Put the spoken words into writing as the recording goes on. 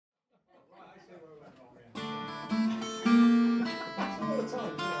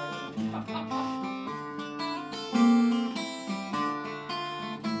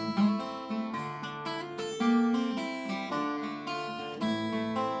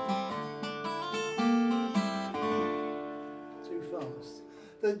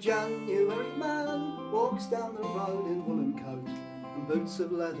The January man walks down the road in woolen coat and boots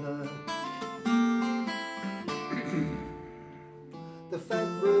of leather. The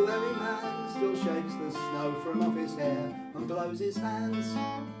February man still shakes the snow from off his hair and blows his hands.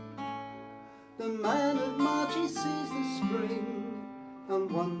 The man of March, he sees the spring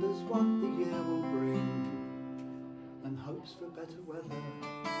and wonders what the year will bring, and hopes for better weather.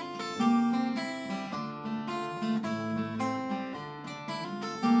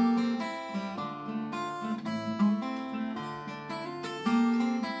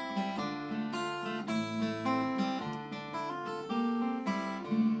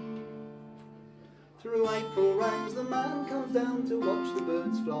 Through April rains the man comes down to watch the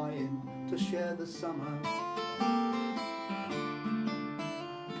birds fly in, to share the summer.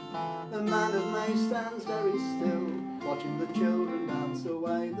 The man of May stands very still, watching the children dance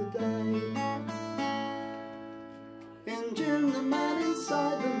away the day. In June the man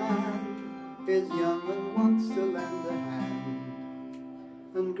inside the man is young and wants to lend a hand,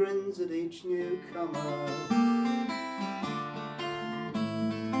 and grins at each newcomer.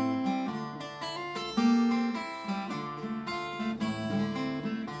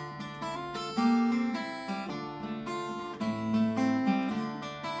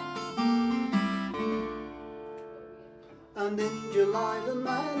 And in July the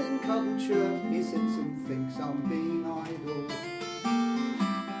man in Coventry, he sits and thinks on being idle.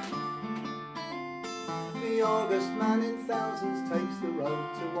 The August man in thousands takes the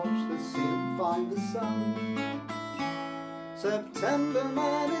road to watch the sea and find the sun. September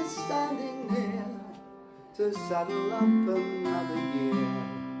man is standing near to saddle up another year,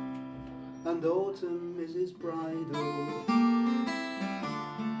 and autumn is his bridal.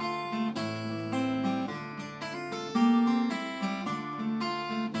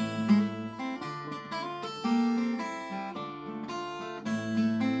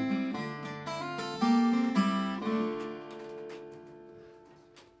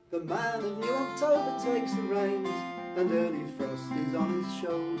 The man of New October takes the reins, and early frost is on his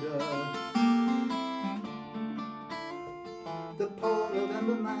shoulder. The poor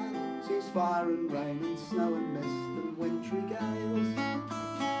November man sees fire and rain and snow and mist and wintry gales.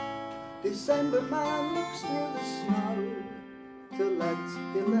 December man looks through the snow to let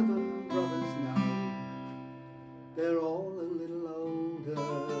 11 brothers know they're all a little older.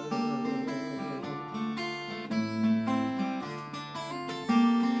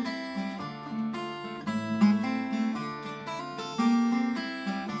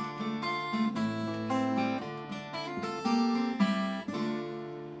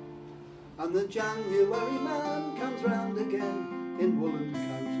 And the January man comes round again in woolen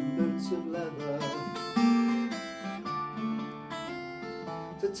coat and boots of leather,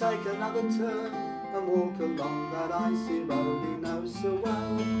 to take another turn and walk along that icy road he knows so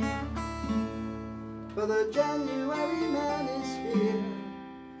well. For the January man is here,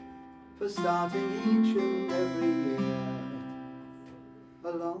 for starting each and every year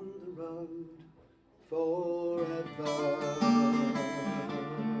along the road forever.